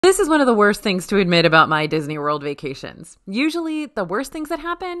This is one of the worst things to admit about my Disney World vacations. Usually, the worst things that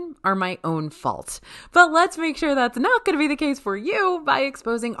happen are my own fault. But let's make sure that's not going to be the case for you by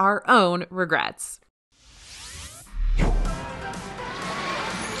exposing our own regrets.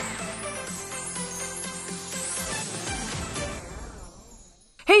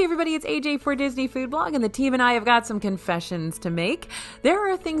 Hey everybody, it's AJ for Disney Food Blog, and the team and I have got some confessions to make.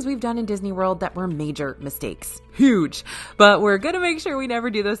 There are things we've done in Disney World that were major mistakes. Huge. But we're going to make sure we never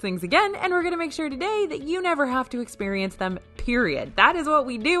do those things again, and we're going to make sure today that you never have to experience them, period. That is what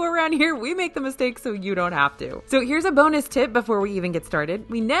we do around here. We make the mistakes so you don't have to. So here's a bonus tip before we even get started.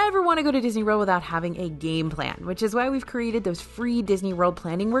 We never want to go to Disney World without having a game plan, which is why we've created those free Disney World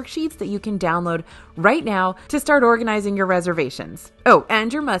planning worksheets that you can download right now to start organizing your reservations. Oh,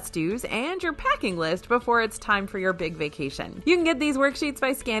 and your must-dos and your packing list before it's time for your big vacation. You can get these worksheets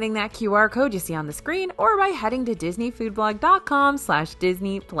by scanning that QR code you see on the screen or by heading to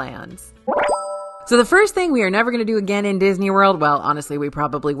disneyfoodblog.com/disneyplans. So the first thing we are never going to do again in Disney World, well, honestly, we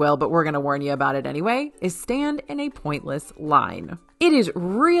probably will, but we're going to warn you about it anyway, is stand in a pointless line. It is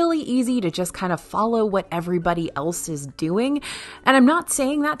really easy to just kind of follow what everybody else is doing. And I'm not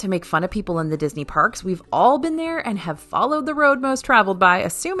saying that to make fun of people in the Disney parks. We've all been there and have followed the road most traveled by,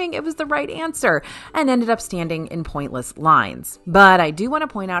 assuming it was the right answer, and ended up standing in pointless lines. But I do want to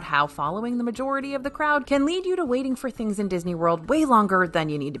point out how following the majority of the crowd can lead you to waiting for things in Disney World way longer than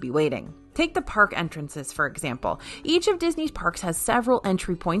you need to be waiting. Take the park entrances, for example. Each of Disney's parks has several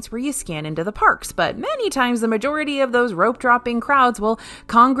entry points where you scan into the parks, but many times the majority of those rope-dropping crowds will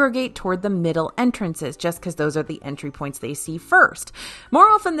congregate toward the middle entrances just because those are the entry points they see first. More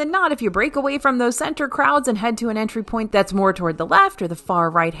often than not, if you break away from those center crowds and head to an entry point that's more toward the left or the far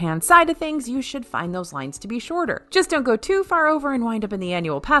right-hand side of things, you should find those lines to be shorter. Just don't go too far over and wind up in the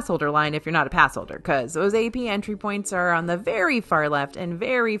annual pass holder line if you're not a pass holder, because those AP entry points are on the very far left and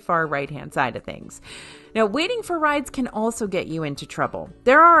very far right-hand side of things. Now, waiting for rides can also get you into trouble.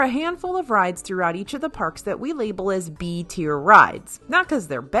 There are a handful of rides throughout each of the parks that we label as B-tier rides. Not because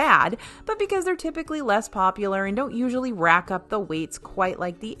they're bad, but because they're typically less popular and don't usually rack up the waits quite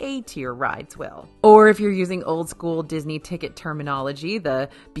like the A-tier rides will. Or if you're using old school Disney ticket terminology, the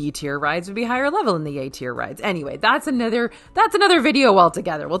B-tier rides would be higher level than the A-tier rides. Anyway, that's another video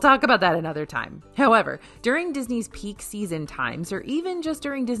altogether. We'll talk about that another time. However, during Disney's peak season times, or even just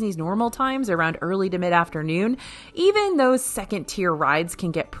during Disney's normal times around early to mid-afternoon, even those second-tier rides can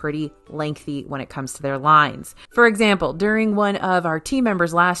get pretty lengthy when it comes to their lines. For example, during one of our team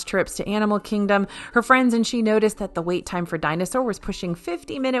members' last trips to Animal Kingdom, her friends and she noticed that the wait time for Dinosaur was pushing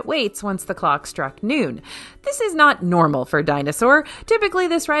 50-minute waits once the clock struck noon. This is not normal for Dinosaur. Typically,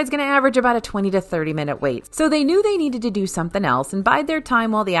 this ride's going to average about a 20 to 30-minute wait. So they knew they needed to do something else and bide their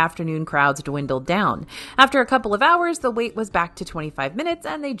time while the afternoon crowds dwindled down. After a couple of hours, the wait was back to 25 minutes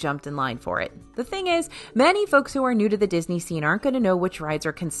and they jumped in line for it. The thing is, many folks who are new to the Disney scene aren't going to know which rides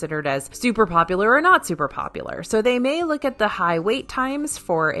are considered as super popular or not super popular. So they may look at the high wait times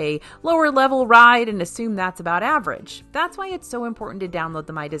for a lower level ride and assume that's about average. That's why it's so important to download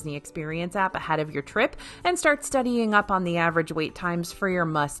the My Disney Experience app ahead of your trip and start studying up on the average wait times for your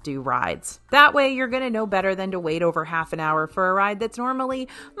must-do rides. That way you're going to know better than to wait over half an hour for a ride that's normally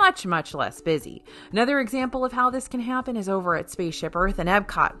much, much less busy. Another example of how this can happen is over at Spaceship Earth and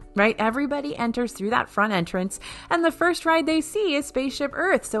Epcot, right? Everybody enters through that front entrance, and the first ride they see is Spaceship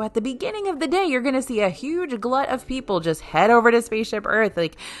Earth. So at the beginning of the day, you're going to see a huge glut of people just head over to Spaceship Earth.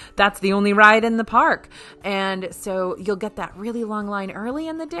 Like, that's the only ride in the park. And so you'll get that really long line early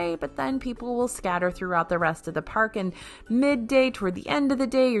in the day, but then people will scatter throughout the rest of the park. And midday, toward the end of the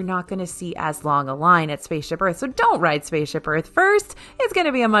day, you're not going to see as long a line at Spaceship Earth. So don't ride Spaceship Earth first. It's going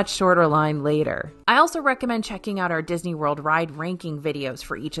to be a much shorter line later. I also recommend checking out our Disney World ride ranking videos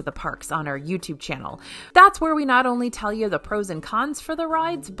for each of the parks on our YouTube channel. That's where we not only tell you the pros and cons for the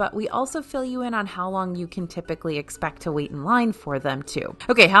rides, but we also fill you in on how long you can typically expect to wait in line for them too.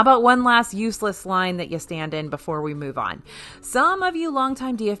 Okay, how about one last useless line that you stand in before we move on? Some of you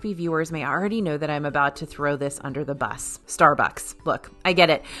longtime DFB viewers may already know that I'm about to throw this under the bus. Starbucks. Look, I get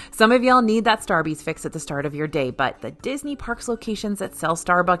it. Some of y'all need that Starbucks fix at the start of your day, but the Disney parks locations that sell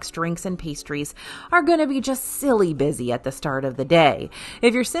Starbucks drinks and pastries are going to be just silly busy at the start of the day.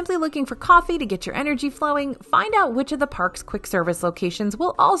 If you're simply looking for coffee to get your energy flowing, find out which of the park's quick service locations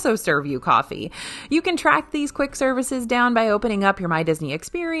will also serve you coffee. You can track these quick services down by opening up your My Disney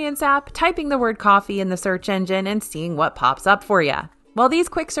Experience app, typing the word coffee in the search engine, and seeing what pops up for you. While these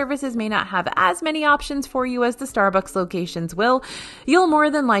quick services may not have as many options for you as the Starbucks locations will, you'll more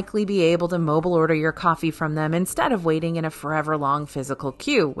than likely be able to mobile order your coffee from them instead of waiting in a forever long physical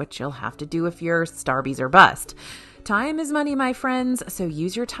queue, which you'll have to do if your Starbies are bust. Time is money, my friends, so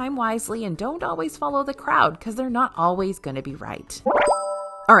use your time wisely and don't always follow the crowd because they're not always going to be right.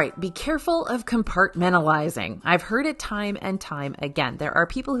 All right, be careful of compartmentalizing. I've heard it time and time again. There are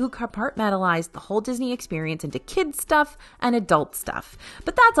people who compartmentalize the whole Disney experience into kid stuff and adult stuff,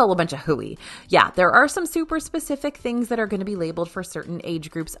 but that's all a bunch of hooey. Yeah, there are some super specific things that are going to be labeled for certain age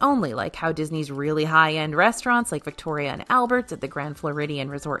groups only, like how Disney's really high-end restaurants like Victoria and Albert's at the Grand Floridian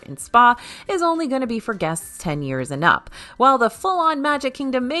Resort and Spa is only going to be for guests 10 years and up, while the full-on Magic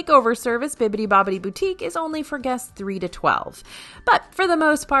Kingdom makeover service Bibbidi Bobbidi Boutique is only for guests 3 to 12. But for the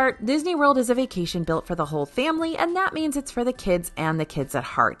most part, Disney World is a vacation built for the whole family, and that means it's for the kids and the kids at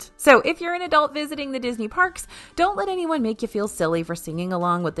heart. So if you're an adult visiting the Disney parks, don't let anyone make you feel silly for singing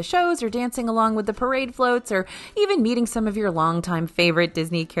along with the shows or dancing along with the parade floats or even meeting some of your longtime favorite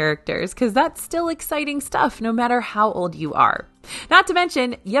Disney characters, because that's still exciting stuff no matter how old you are. Not to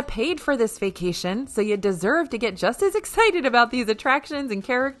mention, you paid for this vacation, so you deserve to get just as excited about these attractions and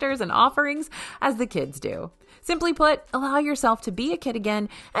characters and offerings as the kids do. Simply put, allow yourself to be a kid again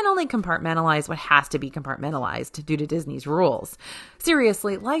and only compartmentalize what has to be compartmentalized due to Disney's rules.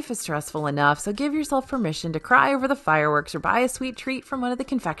 Seriously, life is stressful enough, so give yourself permission to cry over the fireworks or buy a sweet treat from one of the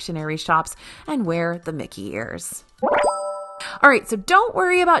confectionery shops and wear the Mickey ears. All right, so don't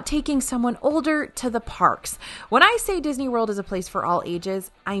worry about taking someone older to the parks. When I say Disney World is a place for all ages,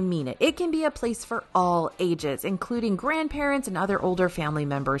 I mean it. It can be a place for all ages, including grandparents and other older family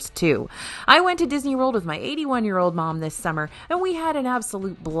members too. I went to Disney World with my 81-year-old mom this summer, and we had an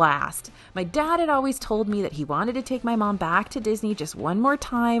absolute blast. My dad had always told me that he wanted to take my mom back to Disney just one more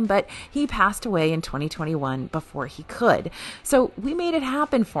time, but he passed away in 2021 before he could. So we made it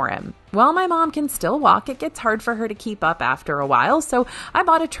happen for him. While my mom can still walk, it gets hard for her to keep up after a while, so I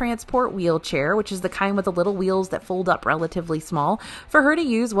bought a transport wheelchair, which is the kind with the little wheels that fold up relatively small, for her to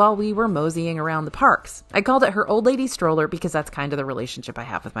use while we were moseying around the parks. I called it her old lady stroller because that's kind of the relationship I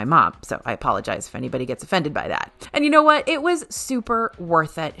have with my mom, so I apologize if anybody gets offended by that. And you know what? It was super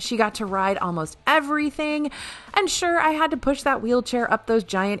worth it. She got to ride almost everything, and sure, I had to push that wheelchair up those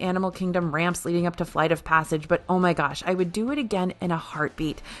giant Animal Kingdom ramps leading up to Flight of Passage, but oh my gosh, I would do it again in a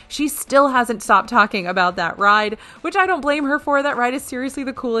heartbeat. She still hasn't stopped talking about that ride, which I don't blame her for. That ride is seriously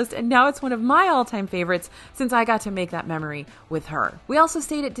the coolest, and now it's one of my all-time favorites since I got to make that memory with her. We also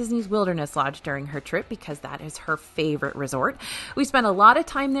stayed at Disney's Wilderness Lodge during her trip because that is her favorite resort. We spent a lot of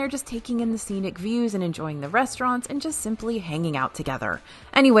time there just taking in the scenic views and enjoying the restaurants and just simply hanging out together.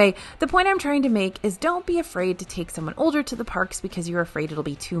 Anyway, the point I'm trying to make is don't be afraid to take someone older to the parks because you're afraid it'll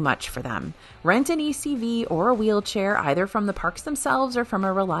be too much for them. Rent an ECV or a wheelchair either from the parks themselves or from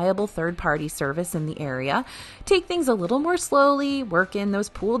a reliable third-party service in the area. Take things a little more slowly, work in those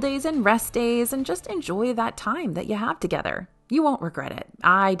pool days and rest days, and just enjoy that time that you have together. You won't regret it.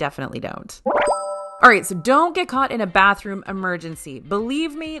 I definitely don't. All right, so don't get caught in a bathroom emergency.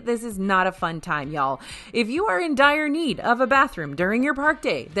 Believe me, this is not a fun time, y'all. If you are in dire need of a bathroom during your park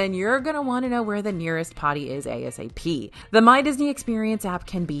day, then you're going to want to know where the nearest potty is ASAP. The My Disney Experience app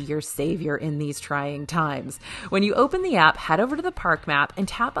can be your savior in these trying times. When you open the app, head over to the park map and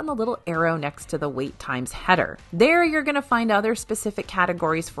tap on the little arrow next to the wait times header. There, you're going to find other specific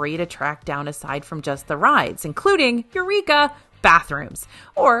categories for you to track down aside from just the rides, including, Eureka, bathrooms.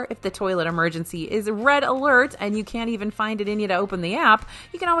 Or if the toilet emergency is red alert and you can't even find it in you to open the app,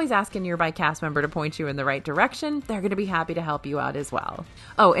 you can always ask a nearby cast member to point you in the right direction. They're going to be happy to help you out as well.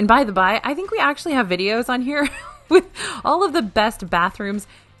 Oh, and by the by, I think we actually have videos on here with all of the best bathrooms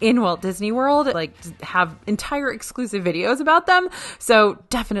in Walt Disney World, like have entire exclusive videos about them. So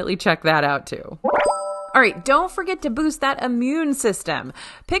definitely check that out too. All right, don't forget to boost that immune system.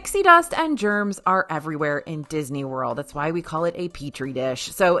 Pixie dust and germs are everywhere in Disney World. That's why we call it a petri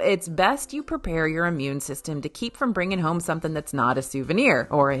dish. So it's best you prepare your immune system to keep from bringing home something that's not a souvenir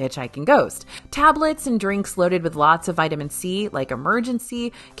or a hitchhiking ghost. Tablets and drinks loaded with lots of vitamin C, like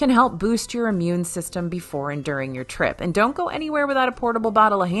Emergency, can help boost your immune system before and during your trip. And don't go anywhere without a portable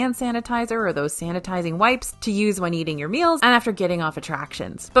bottle of hand sanitizer or those sanitizing wipes to use when eating your meals and after getting off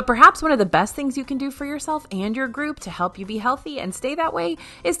attractions. But perhaps one of the best things you can do for yourself and your group to help you be healthy and stay that way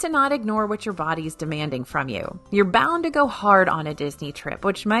is to not ignore what your body's demanding from you. You're bound to go hard on a Disney trip,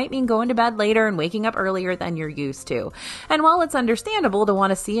 which might mean going to bed later and waking up earlier than you're used to. And while it's understandable to want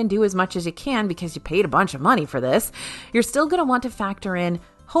to see and do as much as you can because you paid a bunch of money for this, you're still going to want to factor in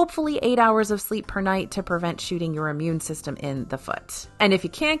hopefully 8 hours of sleep per night to prevent shooting your immune system in the foot. And if you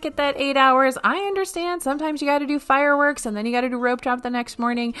can't get that 8 hours, I understand. Sometimes you got to do fireworks and then you got to do rope drop the next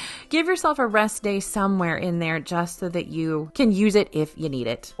morning. Give yourself a rest day somewhere in there just so that you can use it if you need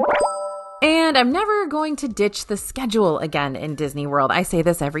it. And I'm never going to ditch the schedule again in Disney World. I say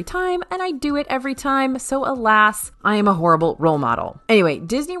this every time, and I do it every time. So alas, I am a horrible role model. Anyway,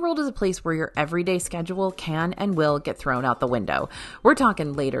 Disney World is a place where your everyday schedule can and will get thrown out the window. We're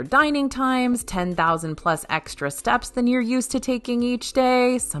talking later dining times, 10,000 plus extra steps than you're used to taking each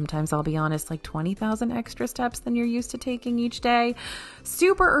day. Sometimes, I'll be honest, like 20,000 extra steps than you're used to taking each day.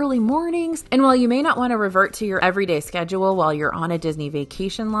 Super early mornings. And while you may not want to revert to your everyday schedule while you're on a Disney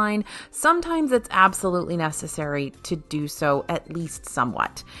vacation line, sometimes it's absolutely necessary to do so, at least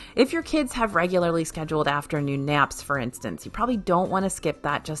somewhat. If your kids have regularly scheduled afternoon naps, for instance, you probably don't want to skip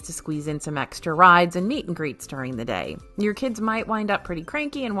that just to squeeze in some extra rides and meet and greets during the day. Your kids might wind up pretty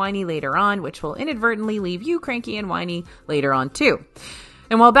cranky and whiny later on, which will inadvertently leave you cranky and whiny later on too.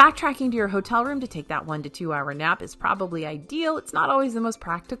 And while backtracking to your hotel room to take that 1 to 2 hour nap is probably ideal, it's not always the most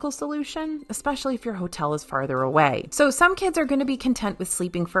practical solution, especially if your hotel is farther away. So some kids are going to be content with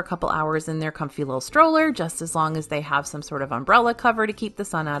sleeping for a couple hours in their comfy little stroller, just as long as they have some sort of umbrella cover to keep the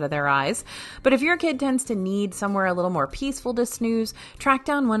sun out of their eyes. But if your kid tends to need somewhere a little more peaceful to snooze, track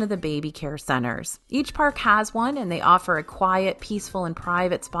down one of the baby care centers. Each park has one, and they offer a quiet, peaceful, and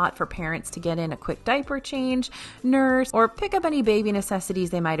private spot for parents to get in a quick diaper change, nurse, or pick up any baby necessities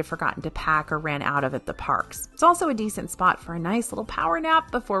they might have forgotten to pack or ran out of at the parks. It's also a decent spot for a nice little power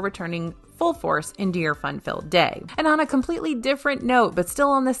nap before returning full force into your fun-filled day. And on a completely different note, but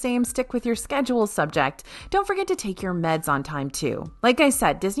still on the same stick with your schedule subject, don't forget to take your meds on time too. Like I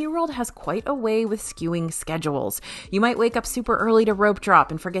said, Disney World has quite a way with skewing schedules. You might wake up super early to rope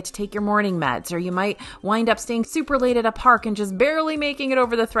drop and forget to take your morning meds, or you might wind up staying super late at a park and just barely making it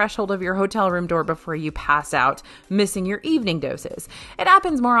over the threshold of your hotel room door before you pass out, missing your evening doses. It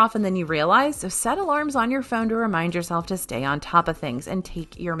happens more often than you realize, so set alarms on your phone to remind yourself to stay on top of things and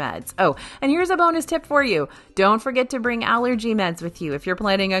take your meds. Oh, and here's a bonus tip for you. Don't forget to bring allergy meds with you if you're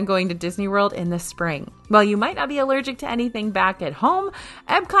planning on going to Disney World in the spring. While you might not be allergic to anything back at home,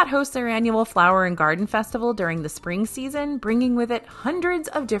 Epcot hosts their annual Flower and Garden Festival during the spring season, bringing with it hundreds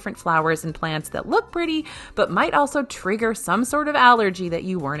of different flowers and plants that look pretty, but might also trigger some sort of allergy that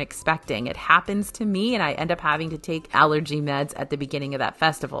you weren't expecting. It happens to me, and I end up having to take allergy meds at the beginning of that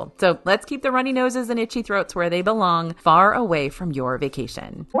festival. So let's keep the runny noses and itchy throats where they belong, far away from your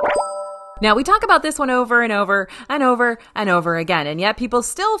vacation. Now, we talk about this one over and over and over and over again, and yet people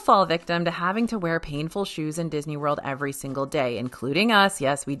still fall victim to having to wear painful shoes in Disney World every single day, including us.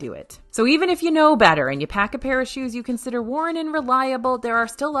 Yes, we do it. So even if you know better and you pack a pair of shoes you consider worn and reliable, there are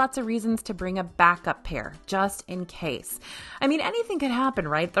still lots of reasons to bring a backup pair, just in case. I mean, anything could happen,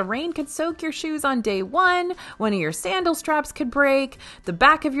 right? The rain could soak your shoes on day one of your sandal straps could break, the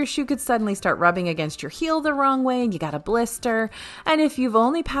back of your shoe could suddenly start rubbing against your heel the wrong way and you got a blister. And if you've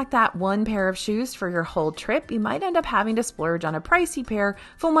only packed that one pair of shoes for your whole trip, you might end up having to splurge on a pricey pair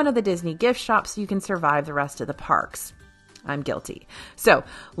from one of the Disney gift shops so you can survive the rest of the parks. I'm guilty. So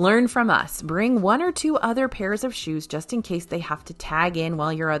learn from us. Bring 1 or 2 other pairs of shoes just in case they have to tag in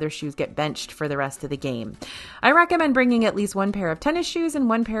while your other shoes get benched for the rest of the game. I recommend bringing at least 1 pair of tennis shoes and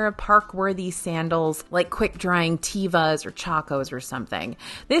 1 pair of park-worthy sandals like quick-drying Tevas or Chacos or something.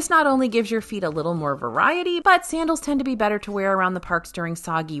 This not only gives your feet a little more variety, but sandals tend to be better to wear around the parks during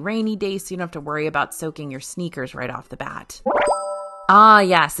soggy, rainy days so you don't have to worry about soaking your sneakers right off the bat. Ah,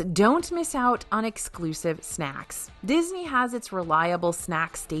 yes, don't miss out on exclusive snacks. Disney has its reliable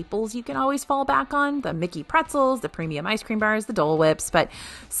snack staples you can always fall back on, the Mickey pretzels, the premium ice cream bars, the Dole Whips, but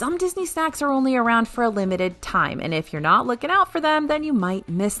some Disney snacks are only around for a limited time, and if you're not looking out for them, then you might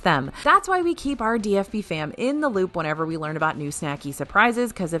miss them. That's why we keep our DFB fam in the loop whenever we learn about new snacky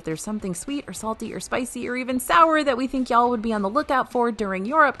surprises, because if there's something sweet or salty or spicy or even sour that we think y'all would be on the lookout for during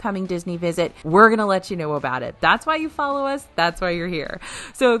your upcoming Disney visit, we're going to let you know about it. That's why you follow us. That's why you're here.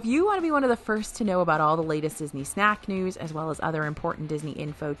 So if you want to be one of the first to know about all the latest Disney snack news, as well as other important Disney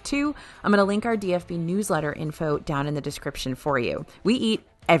info too, I'm going to link our DFB newsletter info down in the description for you. We eat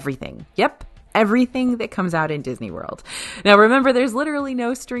everything. Yep. Everything that comes out in Disney World. Now, remember, there's literally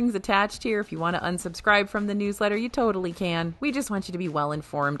no strings attached here. If you want to unsubscribe from the newsletter, you totally can. We just want you to be well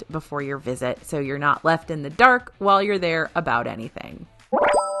informed before your visit, so you're not left in the dark while you're there about anything.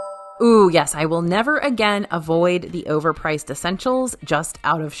 Ooh, yes, I will never again avoid the overpriced essentials just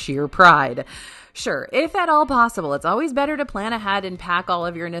out of sheer pride. Sure, if at all possible, it's always better to plan ahead and pack all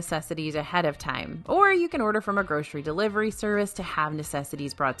of your necessities ahead of time. Or you can order from a grocery delivery service to have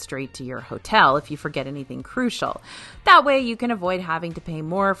necessities brought straight to your hotel if you forget anything crucial. That way you can avoid having to pay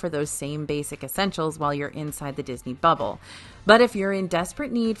more for those same basic essentials while you're inside the Disney bubble. But if you're in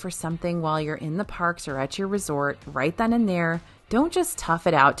desperate need for something while you're in the parks or at your resort, right then and there, don't just tough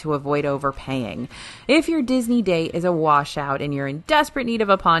it out to avoid overpaying. If your Disney date is a washout and you're in desperate need of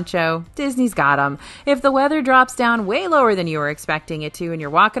a poncho, Disney's got them. If the weather drops down way lower than you were expecting it to and you're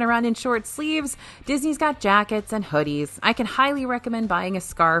walking around in short sleeves, Disney's got jackets and hoodies. I can highly recommend buying a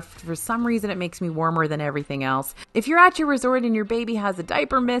scarf. For some reason, it makes me warmer than everything else. If you're at your resort and your baby has a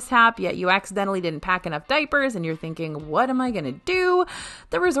diaper mishap, yet you accidentally didn't pack enough diapers and you're thinking, what am I going to do?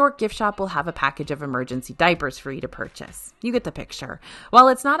 The resort gift shop will have a package of emergency diapers for you to purchase. You get the picture. While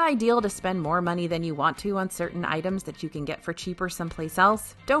it's not ideal to spend more money than you want to on certain items that you can get for cheaper someplace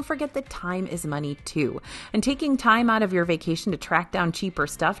else, don't forget that time is money too. And taking time out of your vacation to track down cheaper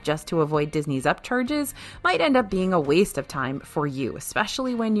stuff just to avoid Disney's upcharges might end up being a waste of time for you,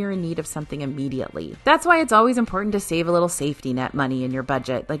 especially when you're in need of something immediately. That's why it's always important to save a little safety net money in your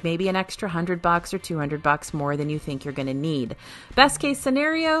budget, like maybe an extra $100 or $200 more than you think you're going to need. Best case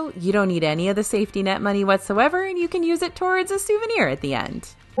scenario, you don't need any of the safety net money whatsoever, and you can use it towards a souvenir at the end.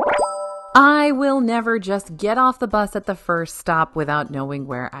 I will never just get off the bus at the first stop without knowing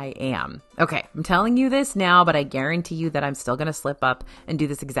where I am. Okay, I'm telling you this now, but I guarantee you that I'm still going to slip up and do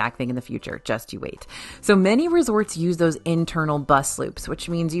this exact thing in the future. Just you wait. So many resorts use those internal bus loops, which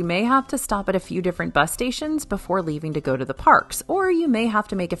means you may have to stop at a few different bus stations before leaving to go to the parks, or you may have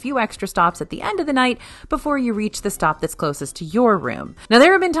to make a few extra stops at the end of the night before you reach the stop that's closest to your room. Now,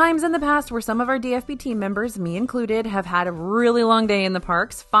 there have been times in the past where some of our DFB team members, me included, have had a really long day in the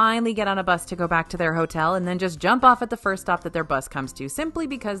parks, finally get on a bus to go back to their hotel, and then just jump off at the first stop that their bus comes to simply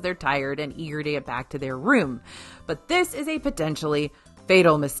because they're tired and eager to get back to their room. But this is a potentially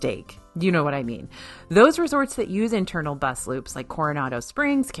fatal mistake. You know what I mean. Those resorts that use internal bus loops like Coronado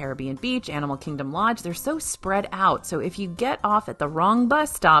Springs, Caribbean Beach, Animal Kingdom Lodge, they're so spread out. So if you get off at the wrong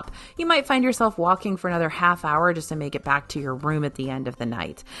bus stop, you might find yourself walking for another half hour just to make it back to your room at the end of the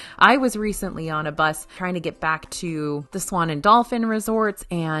night. I was recently on a bus trying to get back to the Swan and Dolphin resorts,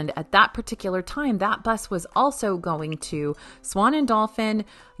 and at that particular time, that bus was also going to Swan and Dolphin,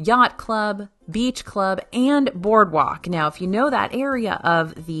 Yacht Club, Beach Club, and Boardwalk. Now, if you know that area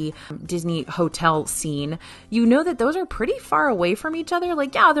of the Disney hotel scene, you know that those are pretty far away from each other.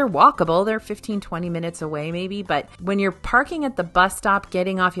 Like, yeah, they're walkable. They're 15-20 minutes away maybe. But when you're parking at the bus stop,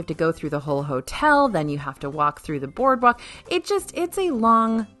 getting off, you have to go through the whole hotel. Then you have to walk through the boardwalk. It's a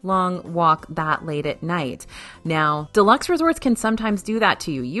long walk that late at night. Now, deluxe resorts can sometimes do that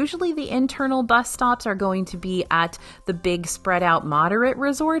to you. Usually the internal bus stops are going to be at the big spread out moderate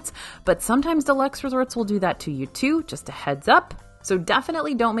resorts, but sometimes deluxe resorts will do that to you too. Just a heads up. So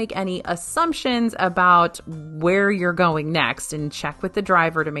definitely don't make any assumptions about where you're going next, and check with the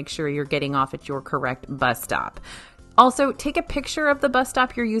driver to make sure you're getting off at your correct bus stop. Also, take a picture of the bus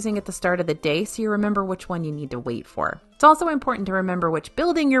stop you're using at the start of the day so you remember which one you need to wait for. It's also important to remember which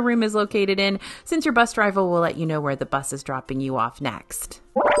building your room is located in, since your bus driver will let you know where the bus is dropping you off next.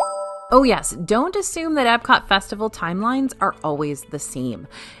 Oh yes, don't assume that Epcot Festival timelines are always the same.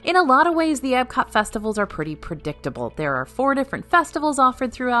 In a lot of ways, the Epcot festivals are pretty predictable. There are 4 different festivals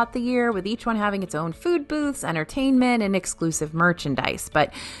offered throughout the year, with each one having its own food booths, entertainment, and exclusive merchandise.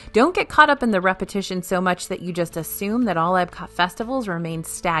 But don't get caught up in the repetition so much that you just assume that all Epcot festivals remain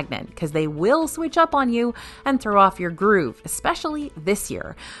stagnant, because they will switch up on you and throw off your groove, especially this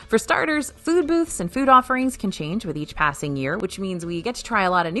year. For starters, food booths and food offerings can change with each passing year, which means we get to try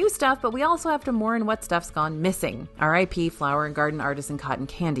a lot of new stuff, but we also have to mourn what stuff's gone missing. R.I.P. Flower and Garden Artisan Cotton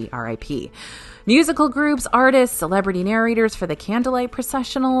Candy, R.I.P. Musical groups, artists, celebrity narrators for the candlelight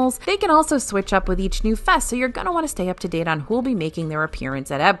processionals. They can also switch up with each new fest, so you're going to want to stay up to date on who will be making their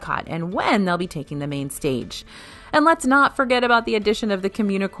appearance at Epcot and when they'll be taking the main stage. And let's not forget about the addition of the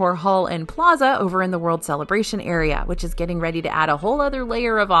Communicore Hall and Plaza over in the World Celebration area, which is getting ready to add a whole other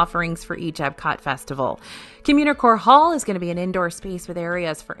layer of offerings for each Epcot festival. Communicore Hall is going to be an indoor space with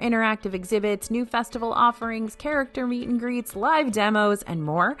areas for interactive exhibits, new festival offerings, character meet and greets, live demos, and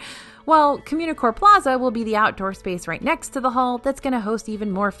more. While Communicore Plaza will be the outdoor space right next to the hall that's going to host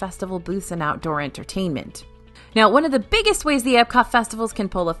even more festival booths and outdoor entertainment. Now, one of the biggest ways the Epcot festivals can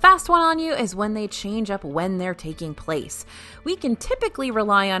pull a fast one on you is when they change up when they're taking place. We can typically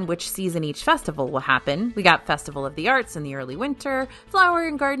rely on which season each festival will happen. We got Festival of the Arts in the early winter, Flower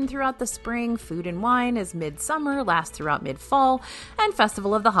and Garden throughout the spring, Food and Wine is midsummer, lasts throughout mid-fall, and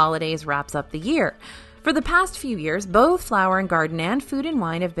Festival of the Holidays wraps up the year. For the past few years, both Flower and Garden and Food and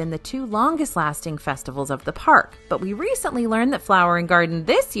Wine have been the two longest lasting festivals of the park. But we recently learned that Flower and Garden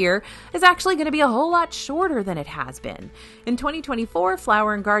this year is actually going to be a whole lot shorter than it has been. In 2024,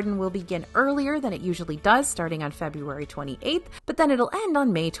 Flower and Garden will begin earlier than it usually does, starting on February 28th, but then it'll end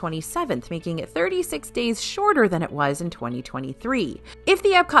on May 27th, making it 36 days shorter than it was in 2023. If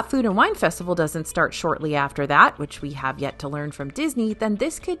the Epcot Food and Wine Festival doesn't start shortly after that, which we have yet to learn from Disney, then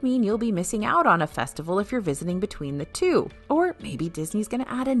this could mean you'll be missing out on a festival if you're visiting between the two. Or maybe Disney's going to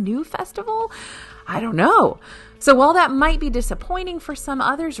add a new festival? I don't know. So while that might be disappointing for some,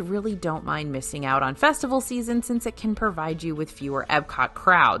 others really don't mind missing out on festival season since it can provide you with fewer Epcot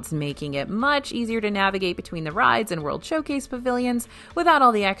crowds, making it much easier to navigate between the rides and World Showcase pavilions without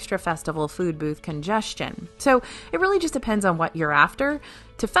all the extra festival food booth congestion. So it really just depends on what you're after,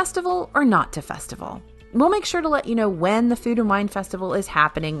 to festival or not to festival. We'll make sure to let you know when the Food and Wine Festival is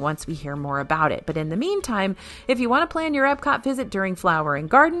happening once we hear more about it. But in the meantime, if you want to plan your Epcot visit during Flower and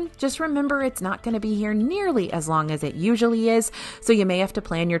Garden, just remember it's not going to be here nearly as long as it usually is, so you may have to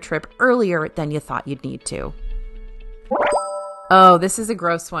plan your trip earlier than you thought you'd need to. Oh, this is a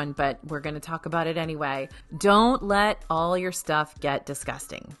gross one, but we're going to talk about it anyway. Don't let all your stuff get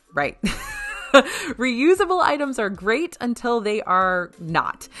disgusting, right? Reusable items are great until they are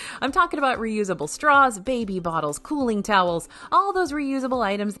not. I'm talking about reusable straws, baby bottles, cooling towels, all those reusable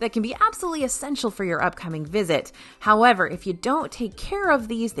items that can be absolutely essential for your upcoming visit. However, if you don't take care of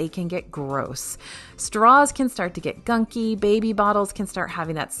these, they can get gross. Straws can start to get gunky, baby bottles can start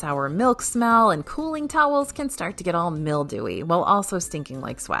having that sour milk smell, and cooling towels can start to get all mildewy while also stinking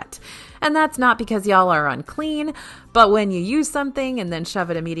like sweat. And that's not because y'all are unclean, but when you use something and then shove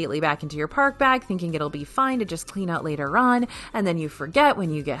it immediately back into your park bag thinking it'll be fine to just clean out later on, and then you forget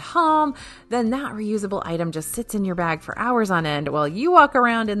when you get home, then that reusable item just sits in your bag for hours on end while you walk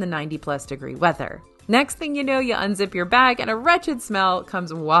around in the 90+ degree weather. Next thing you know, you unzip your bag and a wretched smell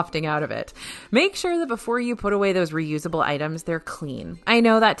comes wafting out of it. Make sure that before you put away those reusable items, they're clean. I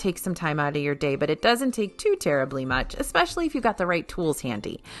know that takes some time out of your day, but it doesn't take too terribly much, especially if you've got the right tools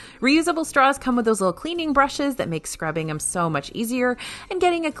handy. Reusable straws come with those little cleaning brushes that make scrubbing them so much easier, and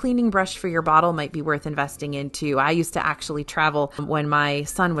getting a cleaning brush for your bottle might be worth investing into. I used to actually travel when my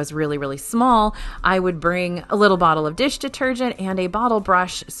son was really, really small. I would bring a little bottle of dish detergent and a bottle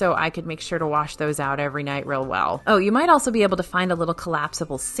brush so I could make sure to wash those out every night real well. Oh, you might also be able to find a little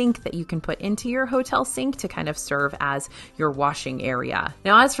collapsible sink that you can put into your hotel sink to kind of serve as your washing area.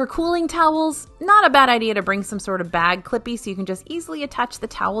 Now, as for cooling towels, not a bad idea to bring some sort of bag clippy so you can just easily attach the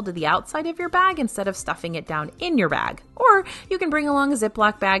towel to the outside of your bag instead of stuffing it down in your bag. Or you can bring along a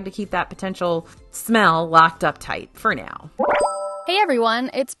Ziploc bag to keep that potential smell locked up tight for now. Hey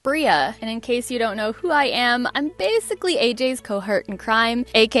everyone, it's Bria, and in case you don't know who I am, I'm basically AJ's cohort in crime,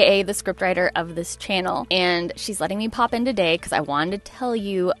 aka the scriptwriter of this channel, and she's letting me pop in today because I wanted to tell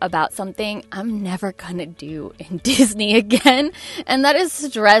you about something I'm never gonna do in Disney again, and that is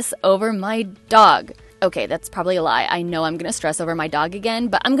stress over my dog. Okay, that's probably a lie. I know I'm gonna stress over my dog again,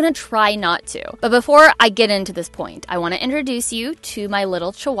 but I'm gonna try not to. But before I get into this point, I wanna introduce you to my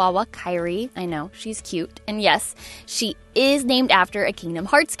little chihuahua, Kyrie. I know, she's cute. And yes, she is named after a Kingdom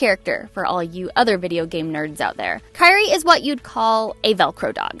Hearts character for all you other video game nerds out there. Kyrie is what you'd call a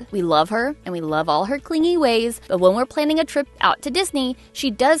Velcro dog. We love her, and we love all her clingy ways, but when we're planning a trip out to Disney, she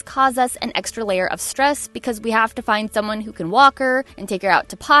does cause us an extra layer of stress because we have to find someone who can walk her and take her out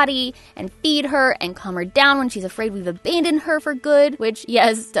to potty and feed her and calm her down when she's afraid we've abandoned her for good, which,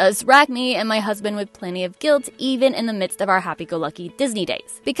 yes, does rack me and my husband with plenty of guilt even in the midst of our happy-go-lucky Disney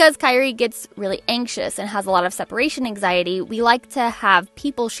days. Because Kyrie gets really anxious and has a lot of separation anxiety, we like to have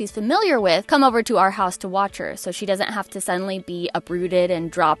people she's familiar with come over to our house to watch her so she doesn't have to suddenly be uprooted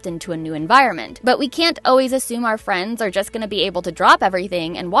and dropped into a new environment. But we can't always assume our friends are just going to be able to drop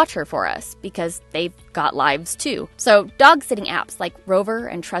everything and watch her for us because they've got lives too. So dog sitting apps like Rover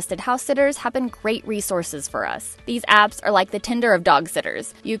and Trusted House Sitters have been great resources for us. These apps are like the Tinder of dog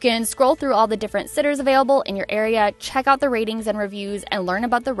sitters. You can scroll through all the different sitters available in your area, check out the ratings and reviews, and learn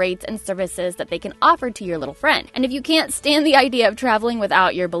about the rates and services that they can offer to your little friend. And if you can't stand the idea of traveling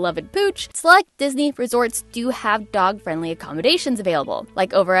without your beloved pooch, select Disney resorts do have dog-friendly accommodations available,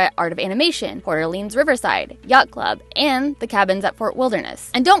 like over at Art of Animation, Port Orleans Riverside, Yacht Club, and the cabins at Fort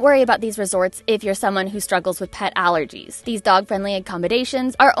Wilderness. And don't worry about these resorts if you're someone who struggles with pet allergies. These dog-friendly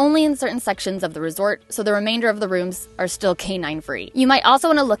accommodations are only in certain sections of the resort, so the remainder of the rooms are still canine-free. You might also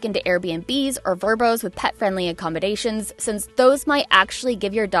want to look into Airbnbs or Verbos with pet-friendly accommodations, since those might actually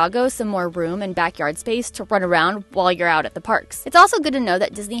give your doggo some more room and backyard space to run around while you're figure out at the parks. It's also good to know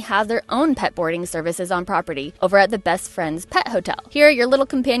that Disney has their own pet boarding services on property over at the Best Friends Pet Hotel. Here, your little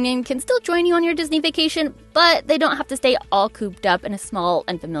companion can still join you on your Disney vacation, but they don't have to stay all cooped up in a small,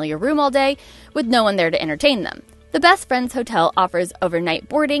 unfamiliar room all day with no one there to entertain them. The Best Friends Hotel offers overnight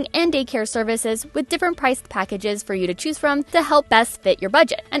boarding and daycare services with different priced packages for you to choose from to help best fit your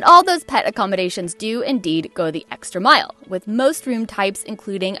budget. And all those pet accommodations do indeed go the extra mile, with most room types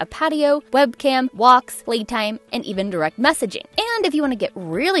including a patio, webcam, walks, playtime, and even direct messaging. And if you want to get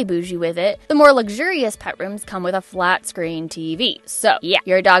really bougie with it, the more luxurious pet rooms come with a flat screen TV. So yeah,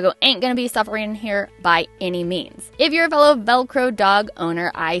 your doggo ain't gonna be suffering here by any means. If you're a fellow Velcro dog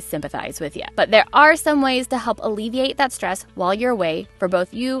owner, I sympathize with you. But there are some ways to help alleviate that stress while you're away for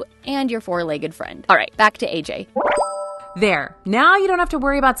both you and your four-legged friend. All right, back to AJ. There. Now you don't have to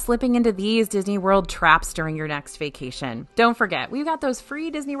worry about slipping into these Disney World traps during your next vacation. Don't forget, we've got those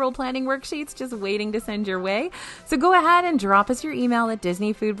free Disney World planning worksheets just waiting to send your way. So go ahead and drop us your email at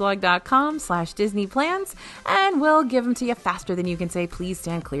disneyfoodblog.com/DisneyPlans, and we'll give them to you faster than you can say, please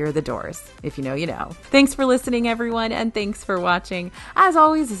stand clear of the doors. If you know, you know. Thanks for listening, everyone, and thanks for watching. As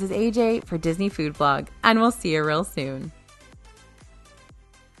always, this is AJ for Disney Food Blog, and we'll see you real soon.